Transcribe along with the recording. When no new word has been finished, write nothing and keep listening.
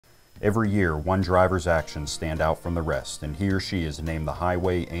Every year, one driver's actions stand out from the rest, and he or she is named the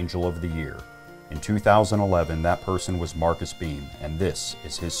Highway Angel of the Year. In 2011, that person was Marcus Beam, and this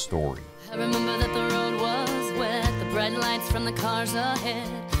is his story. I remember that the road was wet, the bright lights from the cars ahead.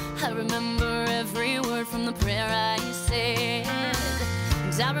 I remember every word from the prayer I said.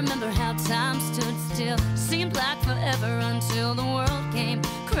 And I remember how time stood still, seemed like forever until the world came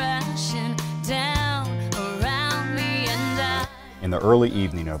crashing down around me and I. In the early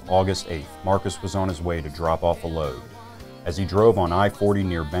evening of August 8th, Marcus was on his way to drop off a load. As he drove on I-40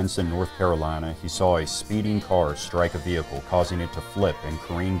 near Benson, North Carolina, he saw a speeding car strike a vehicle, causing it to flip and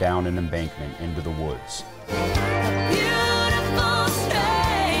careen down an embankment into the woods. Beautiful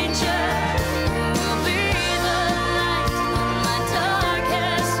stranger, will be the light on my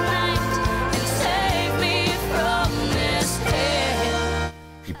darkest night and save me from this hell.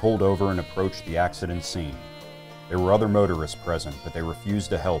 He pulled over and approached the accident scene. There were other motorists present, but they refused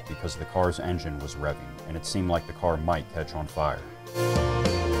to help because the car's engine was revving, and it seemed like the car might catch on fire.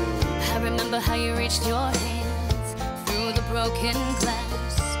 I remember how you reached your hands through the broken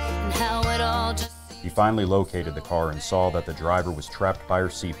glass and how it all just... He finally located the car and saw that the driver was trapped by her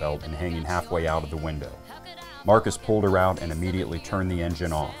seatbelt and hanging halfway out of the window. Marcus pulled her out and immediately turned the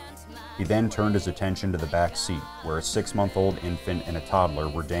engine off. He then turned his attention to the back seat, where a 6-month-old infant and a toddler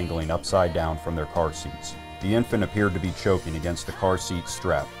were dangling upside down from their car seats. The infant appeared to be choking against the car seat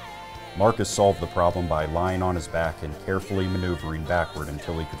strap. Marcus solved the problem by lying on his back and carefully maneuvering backward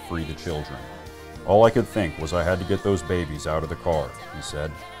until he could free the children. "All I could think was I had to get those babies out of the car," he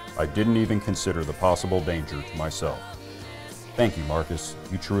said. "I didn't even consider the possible danger to myself." Thank you, Marcus.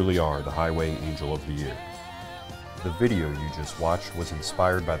 You truly are the Highway Angel of the Year. The video you just watched was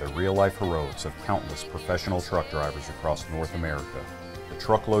inspired by the real-life heroics of countless professional truck drivers across North America. The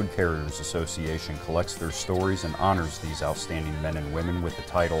Truckload Carriers Association collects their stories and honors these outstanding men and women with the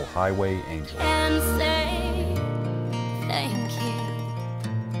title Highway Angel. And say